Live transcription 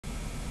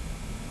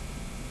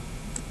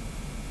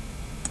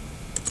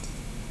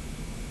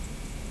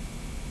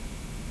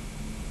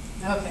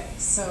Okay,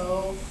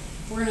 so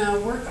we're going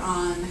to work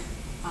on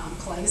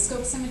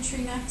kaleidescope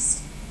symmetry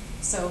next.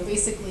 So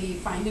basically,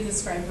 find and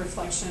describe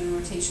reflection and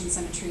rotation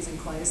symmetries in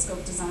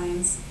kaleidoscope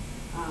designs,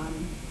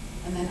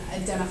 and then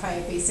identify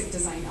a basic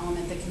design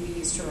element that can be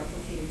used to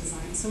replicate a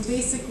design. So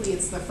basically,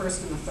 it's the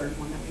first and the third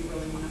one that we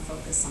really want to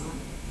focus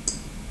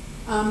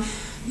on.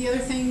 The other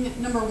thing,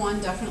 number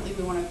one, definitely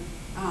we want to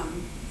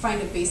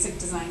find a basic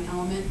design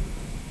element.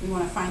 We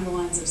want to find the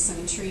lines of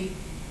symmetry,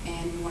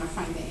 and we want to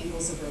find the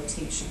angles of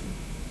rotation.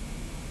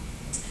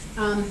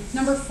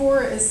 Number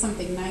four is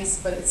something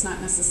nice, but it's not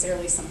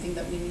necessarily something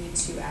that we need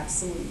to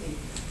absolutely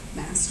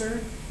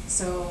master.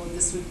 So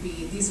these would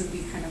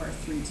be kind of our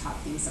three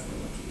top things that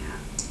we're looking at.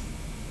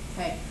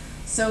 Okay,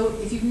 so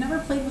if you've never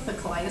played with a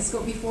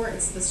kaleidoscope before,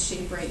 it's this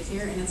shape right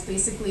here, and it's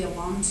basically a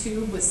long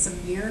tube with some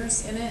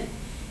mirrors in it,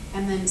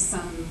 and then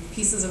some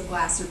pieces of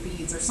glass or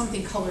beads or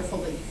something colorful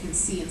that you can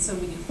see. And so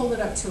when you hold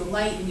it up to a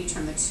light and you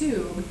turn the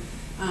tube,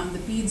 the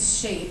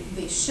beads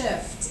they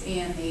shift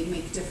and they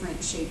make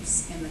different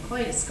shapes in the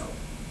kaleidoscope.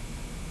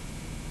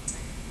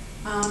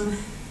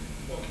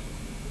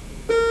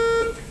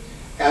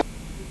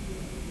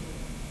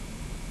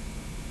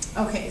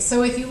 Okay,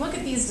 so if you look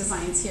at these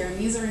designs here, and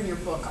these are in your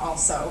book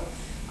also,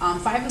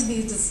 5 of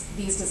these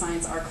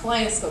designs are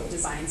kaleidoscope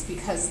designs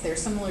because they're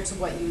similar to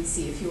what you would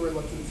see if you were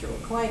looking through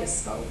a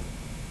kaleidoscope.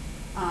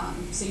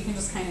 So you can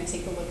just kind of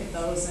take a look at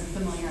those and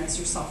familiarize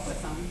yourself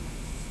with them.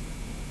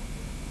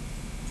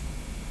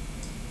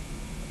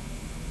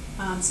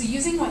 So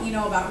using what you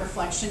know about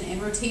reflection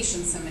and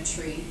rotation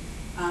symmetry,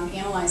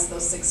 analyze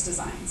those 6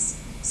 designs.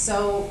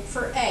 So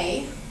for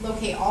A,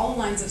 locate all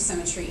lines of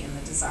symmetry in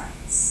the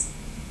designs.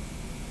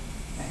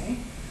 Okay,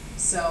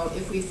 so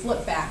if we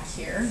flip back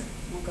here,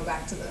 we'll go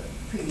back to the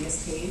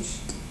previous page.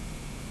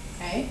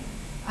 Okay,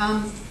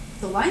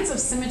 the lines of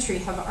symmetry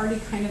have already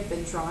kind of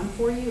been drawn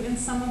for you in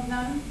some of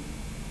them.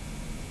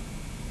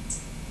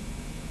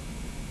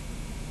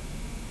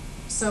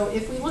 So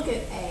if we look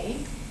at A,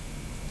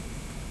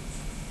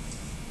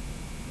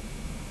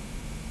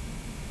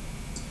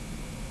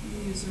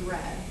 use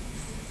red.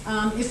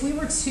 If we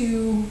were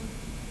to,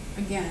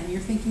 again,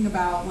 you're thinking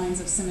about lines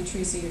of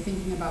symmetry, so you're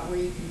thinking about where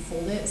you can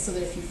fold it, so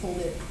that if you fold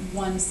it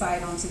one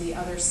side onto the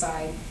other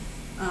side,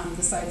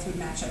 the sides would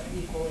match up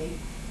equally.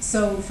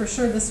 So for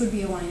sure, this would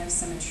be a line of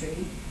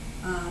symmetry.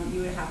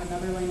 You would have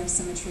another line of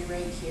symmetry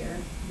right here.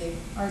 They've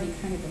already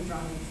kind of been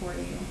drawn in for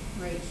you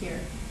right here.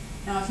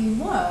 Now if you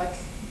look,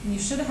 you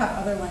should have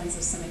other lines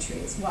of symmetry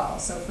as well.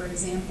 So for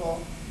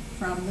example,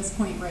 from this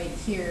point right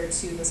here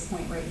to this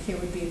point right here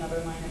would be another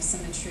line of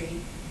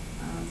symmetry.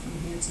 From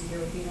here to here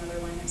would be another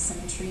line of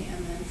symmetry,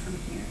 and then from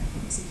here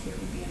to here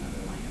would be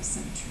another line of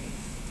symmetry.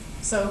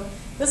 So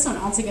this one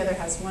altogether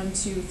has 1,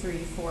 2, 3,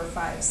 4,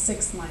 5,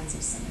 6 lines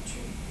of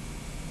symmetry.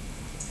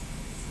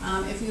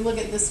 If we look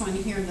at this one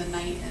here, the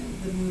night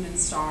and the moon and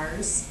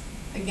stars,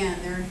 again,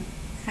 they're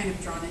kind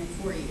of drawn in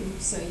for you.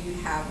 So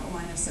you'd have a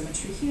line of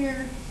symmetry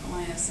here, a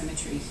line of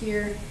symmetry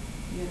here,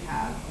 you'd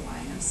have a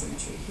line of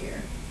symmetry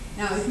here.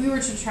 Now, if we were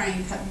to try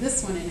and cut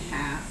this one in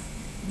half,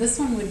 this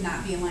one would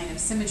not be a line of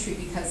symmetry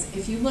because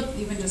if you look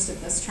even just at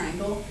this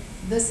triangle,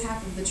 this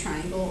half of the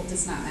triangle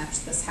does not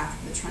match this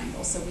half of the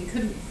triangle. So we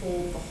couldn't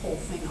fold the whole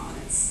thing on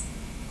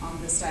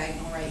this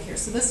diagonal right here.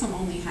 So this one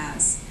only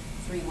has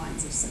 3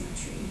 lines of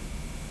symmetry.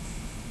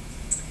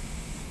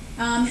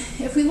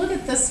 If we look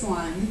at this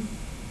one,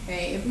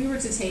 okay, if we were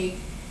to take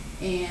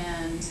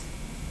and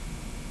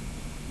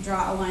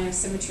draw a line of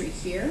symmetry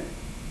here,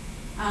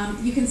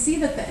 you can see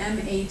that the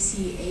MATH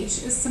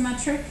is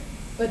symmetric,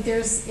 but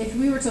if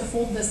we were to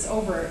fold this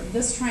over,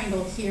 this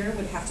triangle here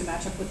would have to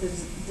match up with the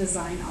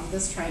design on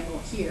this triangle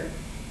here.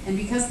 And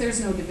because there's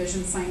no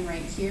division sign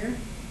right here,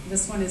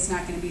 this one is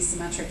not going to be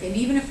symmetric. And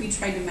even if we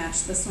tried to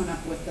match this one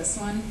up with this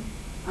one,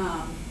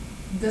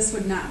 this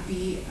would not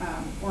be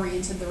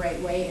oriented the right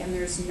way, and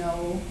there's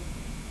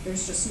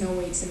just no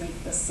way to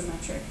make this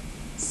symmetric.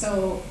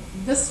 So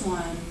this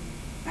one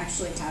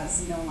actually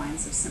has no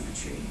lines of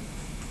symmetry.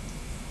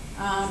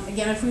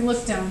 Again, if we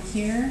look down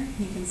here,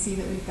 you can see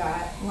that we've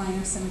got line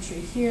of symmetry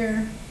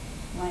here,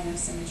 line of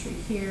symmetry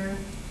here,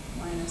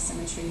 line of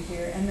symmetry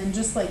here, and then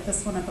just like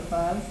this one up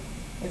above,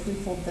 if we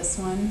fold this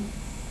one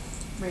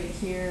right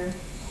here,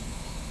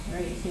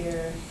 and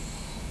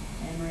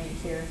right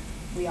here,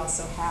 we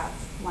also have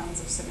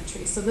lines of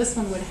symmetry. So this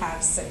one would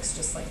have 6,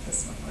 just like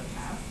this one would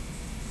have.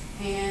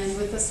 And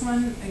with this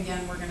one,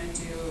 again, we're going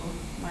to do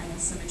line of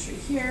symmetry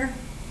here,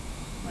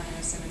 line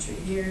of symmetry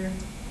here,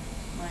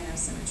 line of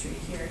symmetry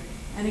here.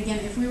 And again,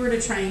 if we were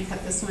to try and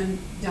cut this one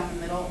down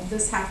the middle,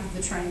 this half of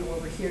the triangle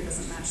over here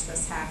doesn't match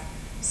this half.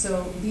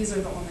 So these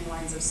are the only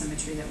lines of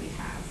symmetry that we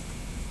have.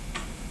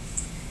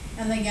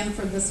 And then again,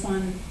 for this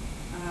one,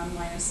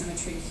 line of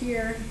symmetry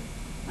here,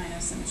 line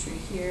of symmetry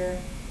here,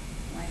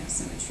 line of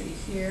symmetry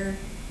here.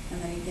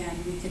 And then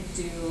again, we could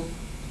do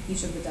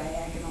each of the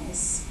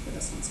diagonals for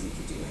this one. So we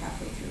could do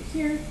halfway through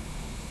here,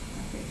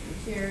 halfway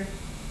through here,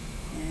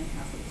 and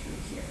halfway through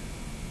here.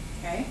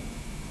 Okay?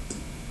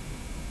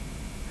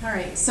 All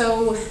right,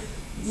 so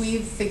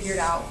we've figured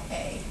out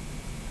A.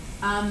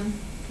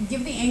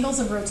 give the angles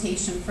of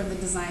rotation for the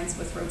designs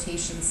with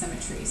rotation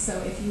symmetry. So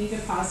if you need to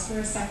pause for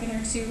a second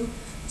or two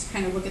to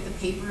kind of look at the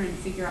paper and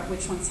figure out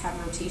which ones have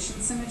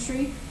rotation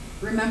symmetry,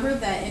 remember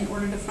that in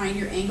order to find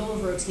your angle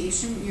of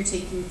rotation, you're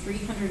taking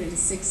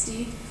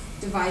 360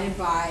 divided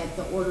by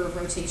the order of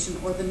rotation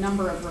or the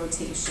number of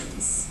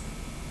rotations.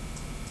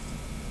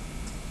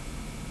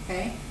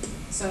 Okay,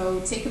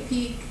 so take a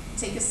peek,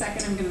 take a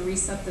second. I'm going to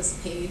reset this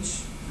page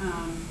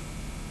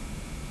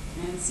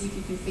and see if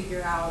you can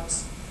figure out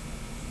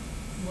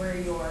where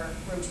your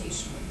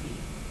rotation would be.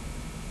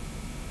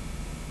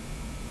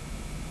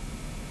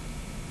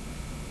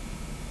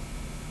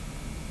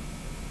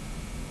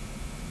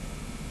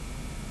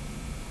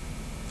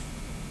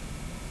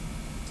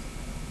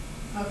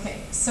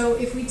 Okay, so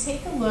if we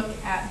take a look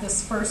at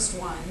this first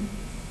one,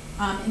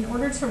 in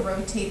order to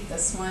rotate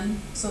this one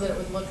so that it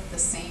would look the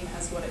same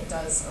as what it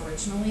does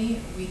originally,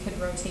 we could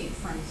rotate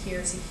from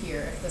here to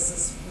here. If this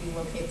is, we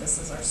locate this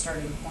as our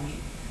starting point,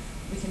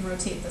 we can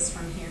rotate this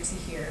from here to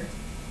here.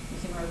 We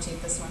can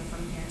rotate this one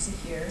from here to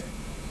here,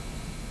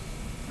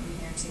 from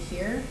here to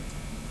here,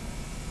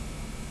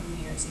 from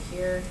here to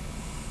here,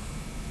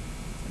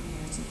 from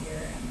here to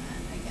here, and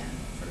then again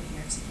from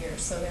here to here.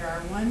 So there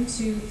are 1,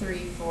 2, 3,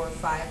 4,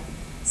 5,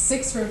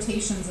 6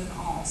 rotations in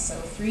all. So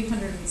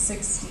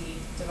 360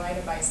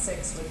 divided by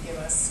 6 would give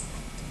us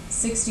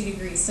 60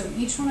 degrees. So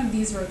each one of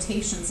these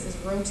rotations is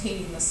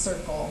rotating the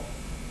circle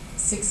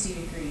 60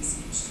 degrees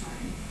each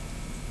time.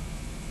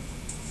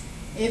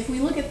 If we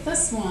look at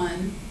this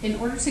one, in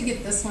order to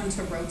get this one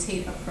to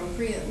rotate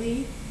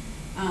appropriately,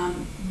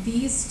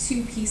 these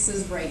two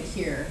pieces right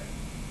here,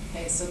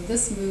 okay, so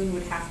this moon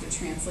would have to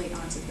translate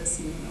onto this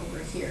moon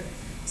over here.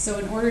 So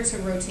in order to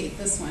rotate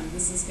this one,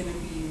 this is going to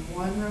be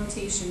one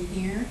rotation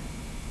here.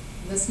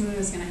 This moon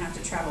is going to have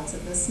to travel to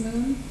this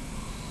moon.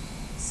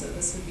 So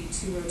this would be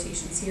 2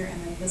 rotations here,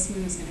 and then this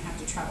moon is going to have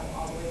to travel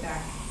all the way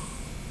back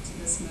to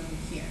this moon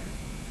here.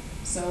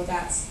 So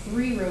that's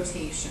 3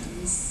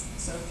 rotations.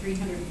 So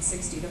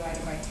 360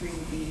 divided by 3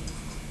 would be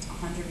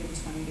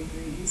 120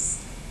 degrees.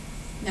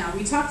 Now,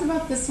 we talked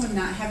about this one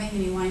not having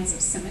any lines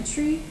of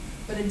symmetry,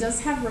 but it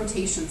does have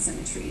rotation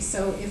symmetry.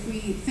 So if we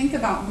think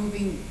about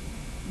moving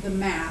the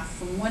math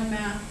from one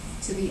math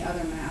to the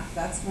other math,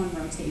 that's 1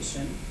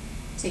 rotation.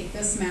 Take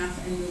this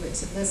math and move it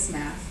to this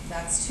math,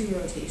 that's 2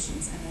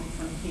 rotations. And then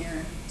from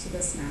here to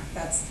this math,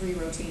 that's 3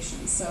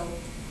 rotations. So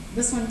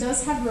this one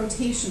does have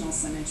rotational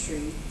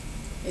symmetry.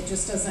 It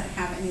just doesn't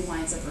have any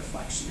lines of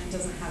reflection. It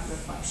doesn't have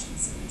reflection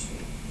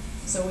symmetry,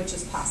 so which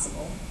is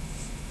possible.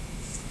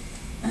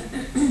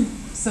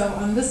 So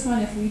on this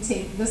one, if we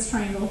take this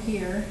triangle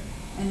here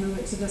and move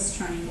it to this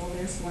triangle,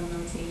 there's 1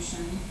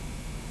 rotation,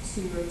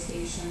 2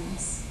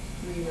 rotations,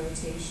 3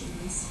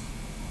 rotations,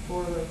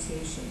 4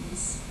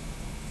 rotations,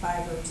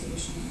 5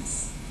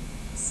 rotations,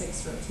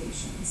 6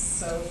 rotations.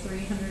 So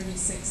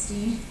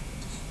 360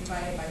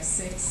 divided by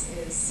 6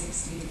 is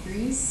 60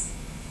 degrees.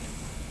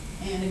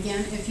 And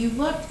again, if you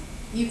look,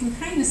 you can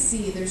kind of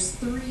see there's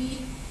 3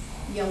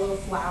 yellow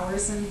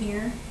flowers in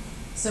here.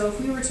 So if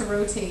we were to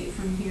rotate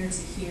from here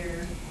to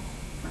here,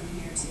 from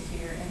here to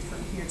here, and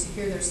from here to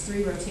here, there's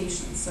 3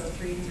 rotations. So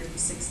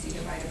 360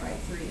 divided by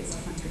 3 is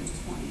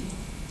 120.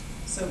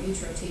 So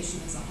each rotation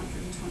is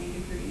 120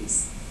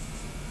 degrees.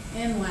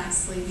 And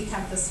lastly, we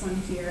have this one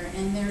here,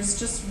 and there's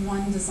just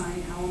 1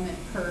 design element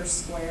per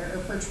square,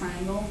 or per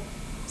triangle.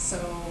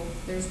 So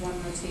there's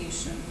 1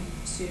 rotation,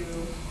 2,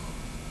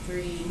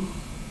 3,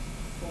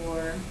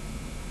 4,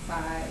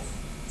 5,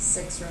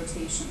 6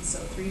 rotations. So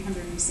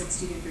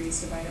 360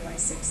 degrees divided by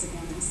 6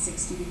 again is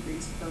 60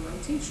 degrees per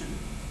rotation.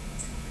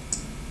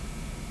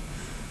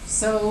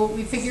 So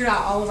we figured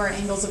out all of our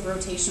angles of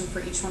rotation for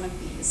each one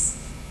of these.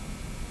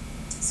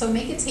 So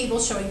make a table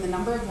showing the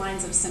number of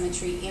lines of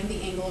symmetry and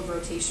the angle of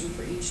rotation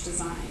for each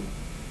design.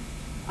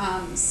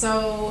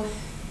 So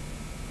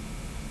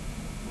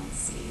let's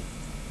see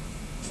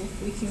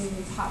if we can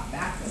pop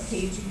back a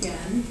page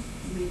again.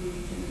 Maybe we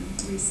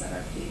can reset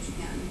our page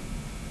again.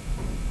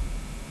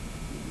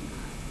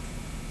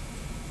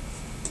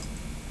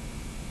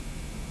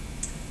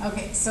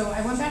 Okay, so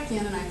I went back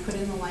in and I put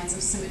in the lines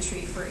of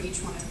symmetry for each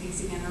one of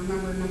these again.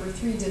 Remember, number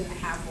 3 didn't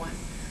have one.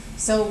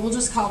 So we'll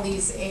just call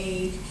these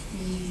A,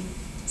 B,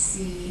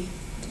 C,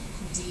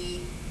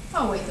 D.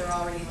 Oh wait, they're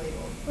already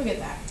labeled. Look at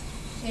that.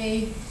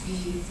 A,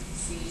 B,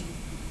 C,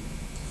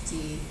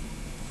 D,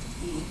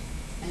 E,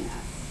 and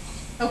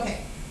F.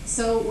 Okay,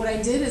 so what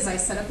I did is I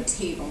set up a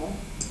table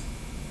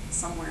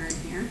somewhere in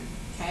here,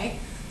 okay?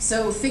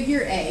 So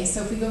figure A,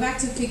 so if we go back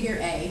to figure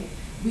A,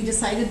 we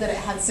decided that it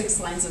had 6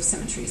 lines of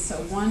symmetry. So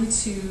 1, 2,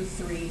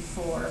 3,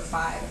 4,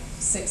 5,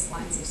 6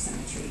 lines of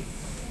symmetry.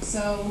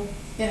 So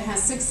it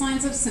has 6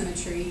 lines of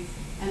symmetry,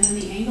 and then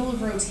the angle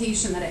of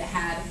rotation that it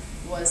had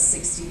was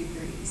 60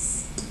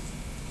 degrees,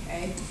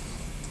 okay?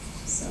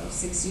 So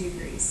 60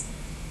 degrees.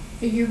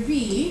 Figure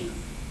B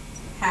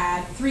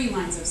had 3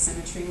 lines of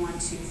symmetry, 1, 2,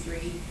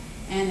 3,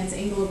 and its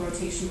angle of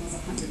rotation was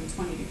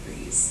 120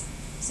 degrees.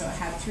 So it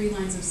had 3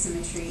 lines of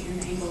symmetry,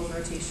 and the angle of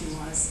rotation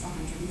was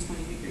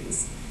 120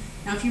 degrees.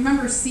 Now, if you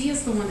remember, C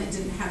is the one that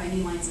didn't have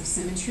any lines of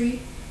symmetry,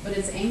 but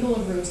its angle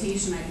of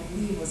rotation, I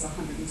believe, was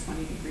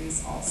 120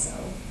 degrees also.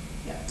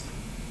 Yep,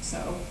 so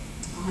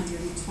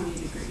 120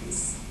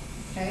 degrees,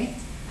 okay?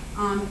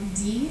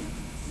 D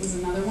was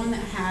another one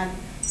that had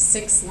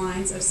 6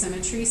 lines of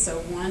symmetry, so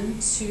 1,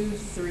 2,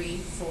 3,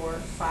 4,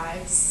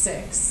 5,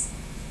 6.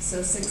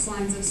 So 6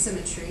 lines of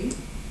symmetry,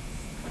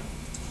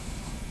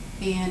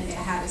 and it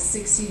had a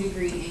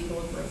 60-degree angle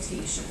of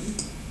rotation,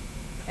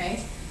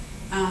 okay?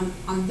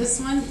 On this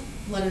one,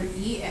 letter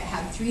E, it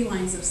had 3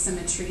 lines of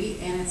symmetry,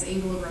 and its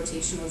angle of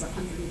rotation was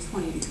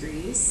 120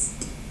 degrees.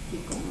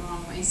 Keep going the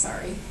wrong way,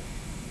 sorry.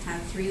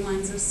 Had 3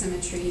 lines of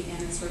symmetry,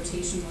 and its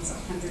rotation was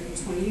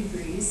 120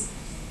 degrees.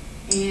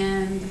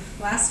 And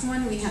last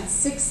one, we had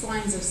 6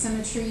 lines of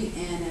symmetry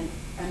and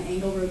an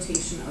angle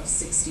rotation of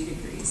 60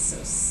 degrees.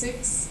 So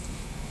 6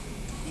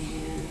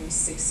 and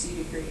 60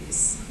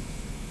 degrees,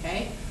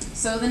 okay?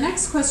 So the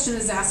next question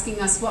is asking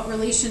us, what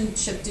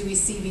relationship do we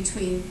see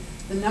between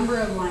the number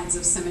of lines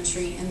of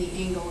symmetry and the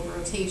angle of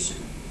rotation?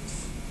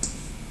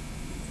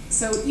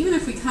 So even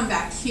if we come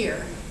back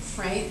here,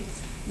 right,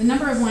 the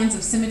number of lines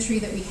of symmetry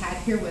that we had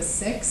here was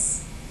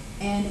 6,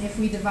 and if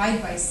we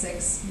divide by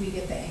 6, we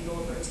get the angle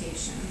of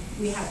rotation.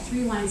 We have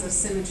 3 lines of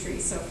symmetry,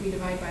 so if we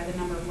divide by the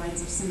number of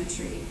lines of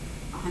symmetry,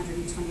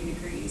 120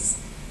 degrees.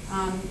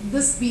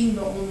 This being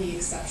the only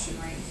exception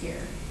right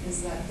here,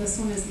 is that this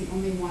one is the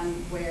only one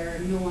where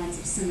no lines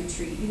of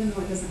symmetry, even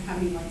though it doesn't have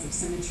any lines of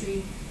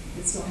symmetry,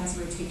 it still has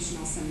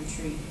rotational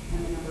symmetry,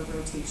 and the number of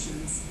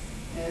rotations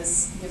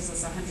gives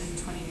us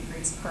 120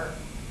 degrees per.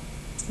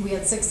 We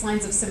had 6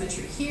 lines of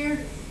symmetry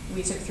here.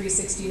 We took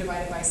 360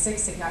 divided by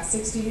 6, it got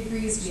 60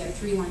 degrees. We had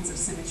 3 lines of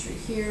symmetry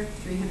here.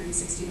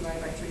 360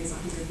 divided by 3 is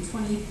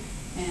 120,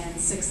 and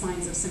 6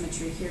 lines of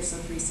symmetry here, so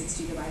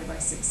 360 divided by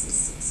 6 is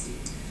 60.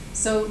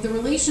 So the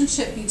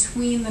relationship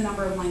between the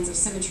number of lines of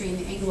symmetry and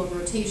the angle of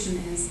rotation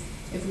is,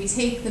 if we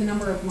take the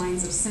number of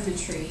lines of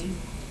symmetry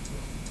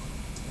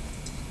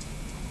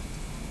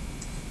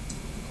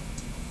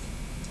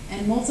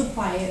and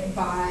multiply it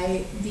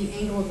by the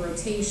angle of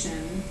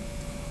rotation,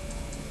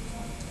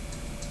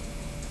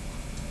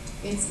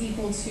 it's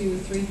equal to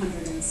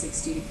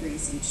 360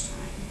 degrees each time.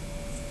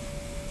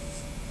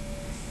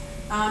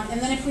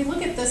 And then if we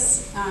look at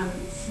this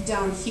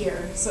down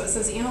here, so it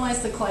says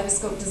analyze the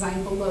kaleidoscope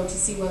design below to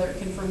see whether it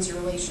confirms your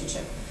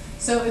relationship.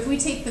 So if we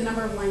take the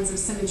number of lines of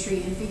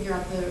symmetry and figure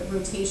out the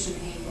rotation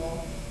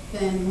angle,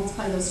 then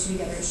multiply those two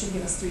together, it should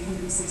give us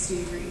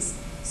 360 degrees.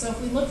 So if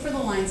we look for the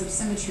lines of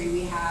symmetry,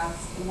 we have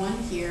 1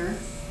 here,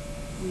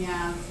 we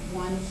have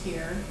 1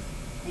 here,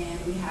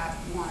 and we have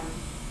 1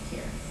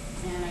 here.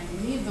 And I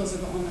believe those are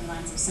the only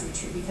lines of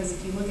symmetry, because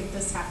if you look at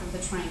this half of the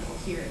triangle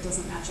here, it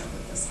doesn't match up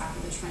with this half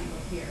of the triangle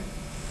here.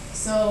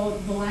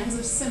 So the lines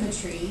of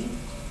symmetry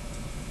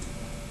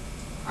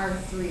are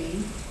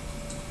 3.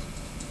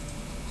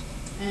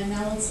 And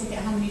now let's look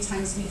at how many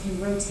times we can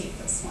rotate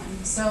this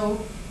one.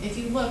 So if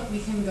you look,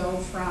 we can go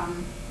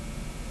from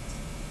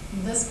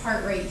this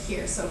part right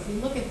here. So if we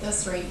look at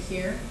this right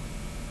here,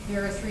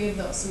 there are 3 of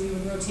those. So we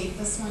would rotate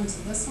this one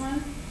to this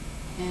one,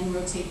 and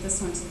rotate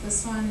this one to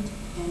this one,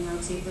 and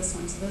rotate this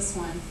one to this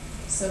one.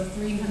 So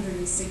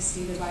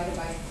 360 divided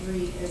by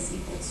 3 is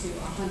equal to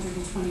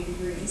 120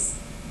 degrees.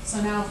 So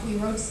now if we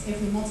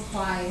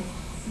multiply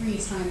 3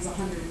 times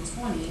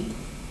 120,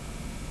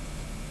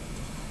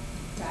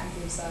 that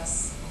gives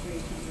us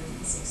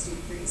 360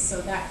 degrees.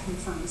 So that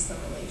confirms the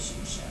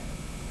relationship.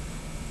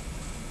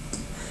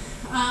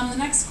 The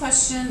next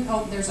question,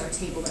 oh, there's our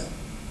table that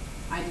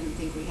I didn't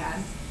think we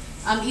had.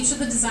 Each of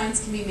the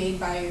designs can be made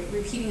by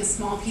repeating a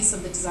small piece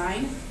of the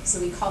design. So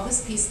we call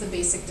this piece the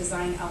basic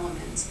design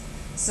element.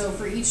 So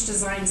for each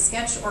design,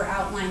 sketch or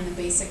outline the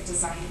basic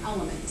design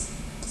element.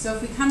 So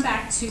if we come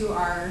back to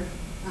our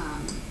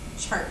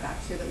chart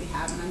back here that we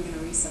have, and I'm going to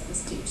reset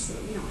this page so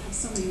that we don't have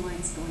so many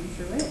lines going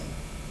through it.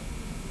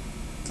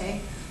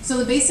 Okay, so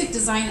the basic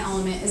design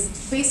element is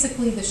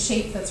basically the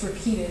shape that's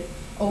repeated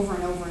over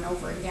and over and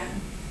over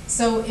again.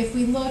 So if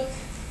we look,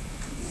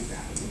 I'm going to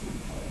grab a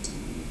different color,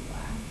 maybe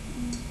black.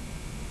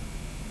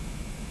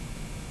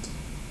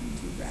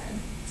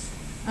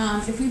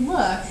 Red. If we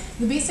look,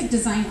 the basic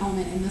design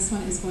element in this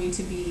one is going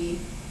to be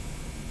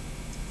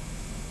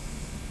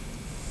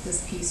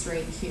this piece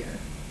right here,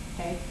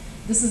 okay?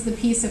 This is the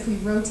piece, if we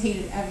rotate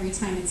it every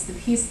time, it's the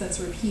piece that's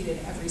repeated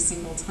every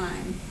single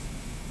time.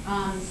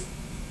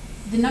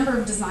 The number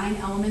of design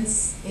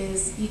elements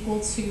is equal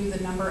to the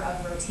number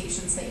of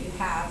rotations that you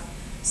have.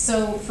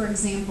 So, for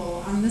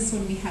example, on this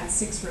one we had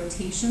 6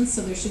 rotations,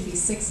 so there should be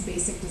 6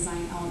 basic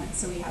design elements.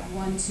 So we have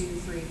 1, 2,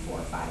 3, 4,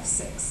 5,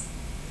 6.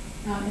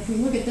 If we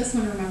look at this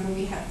one, remember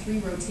we had 3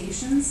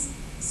 rotations.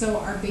 So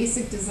our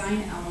basic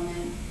design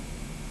element,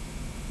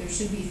 there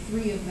should be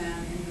 3 of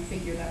them in the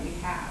figure that we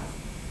have.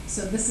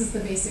 So this is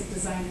the basic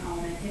design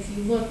element. If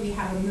you look, we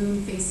have a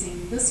moon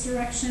facing this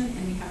direction,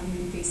 and we have a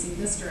moon facing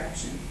this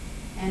direction.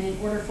 And in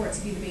order for it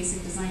to be the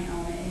basic design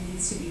element, it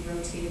needs to be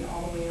rotated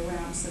all the way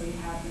around. So we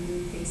have the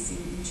moon facing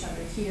each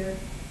other here,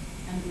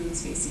 and the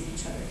moons facing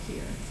each other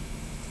here.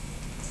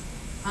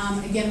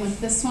 Again, with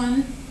this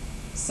one,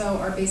 so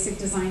our basic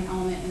design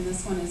element in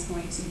this one is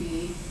going to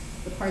be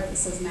the part that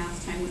says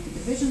math time with the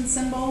division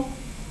symbol.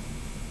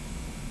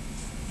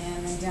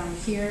 And then down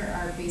here,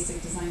 our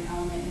basic design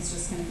element is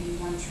just going to be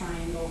one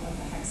triangle of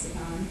the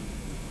hexagon.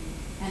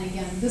 And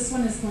again, this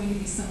one is going to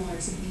be similar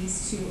to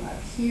these two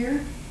up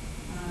here,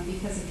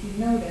 because if you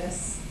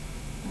notice,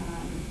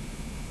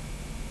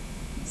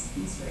 this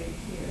piece right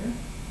here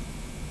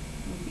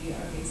would be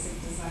our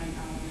basic design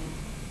element.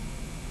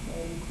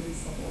 That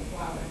includes the whole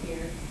flower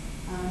here.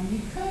 You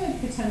could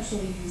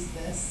potentially use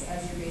this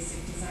as your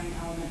basic design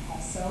element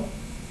also.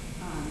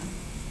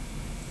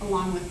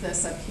 Along with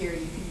this up here,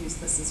 you could use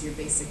this as your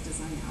basic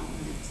design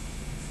element,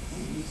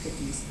 and you could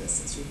use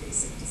this as your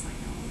basic design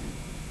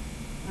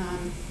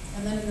element.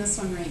 And then in this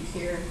one right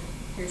here,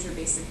 here's your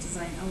basic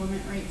design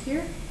element right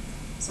here.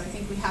 So I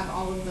think we have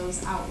all of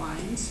those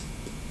outlined.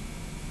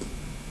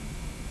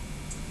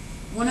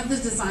 One of the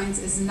designs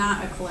is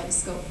not a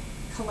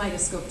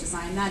kaleidoscope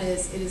design. That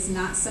is, it is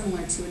not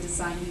similar to a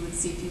design you would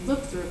see if you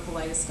look through a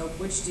kaleidoscope.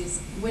 Which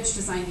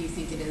design do you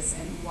think it is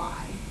and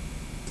why?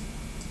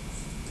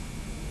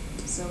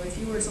 So if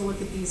you were to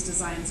look at these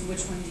designs,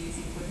 which one do you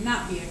think would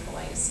not be a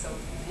kaleidoscope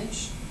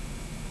image?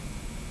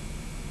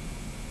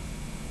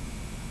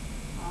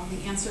 Well,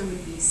 the answer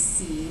would be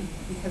C,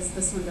 because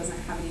this one doesn't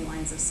have any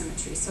lines of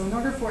symmetry. So in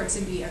order for it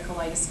to be a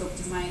kaleidoscope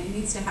design, it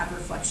needs to have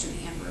reflection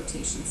and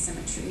rotation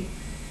symmetry.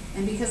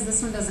 And because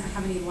this one doesn't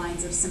have any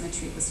lines of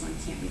symmetry, this one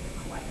can't be the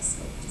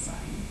kaleidoscope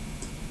design.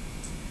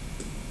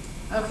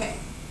 Okay,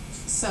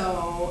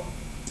 so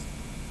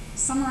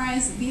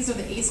summarize, these are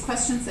the ACE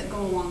questions that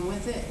go along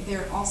with it.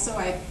 They're also,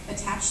 I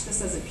attached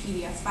this as a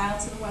PDF file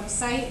to the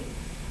website.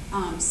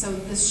 So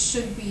this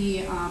should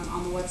be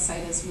on the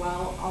website as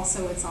well.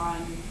 Also, it's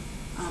on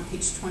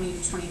page 20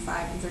 to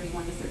 25 and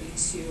 31 to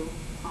 32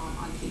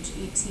 on page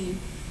 18.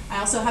 I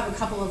also have a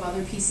couple of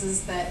other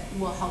pieces that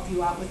will help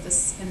you out with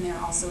this, and they're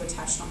also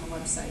attached on the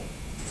website.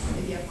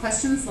 If you have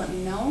questions, let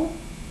me know.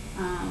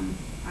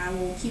 I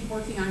will keep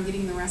working on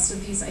getting the rest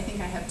of these. I think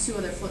I have 2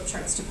 other flip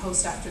charts to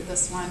post after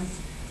this one.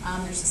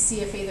 There's a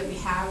CFA that we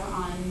have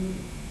on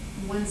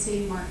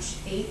Wednesday, March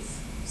 8th.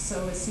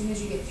 So as soon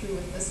as you get through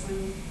with this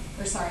one,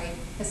 or sorry,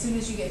 as soon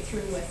as you get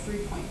through with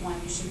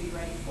 3.1, you should be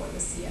ready for the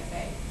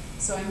CFA.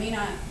 So I may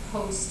not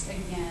post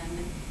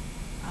again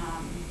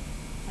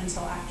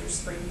until after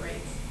spring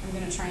break. I'm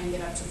going to try and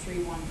get up to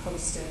 3.1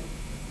 posted,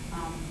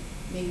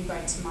 maybe by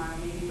tomorrow,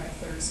 maybe by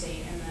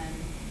Thursday, and then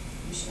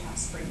we should have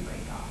spring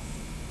break off.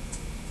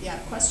 If you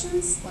have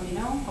questions, let me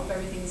know. Hope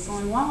everything's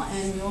going well,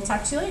 and we will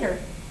talk to you later.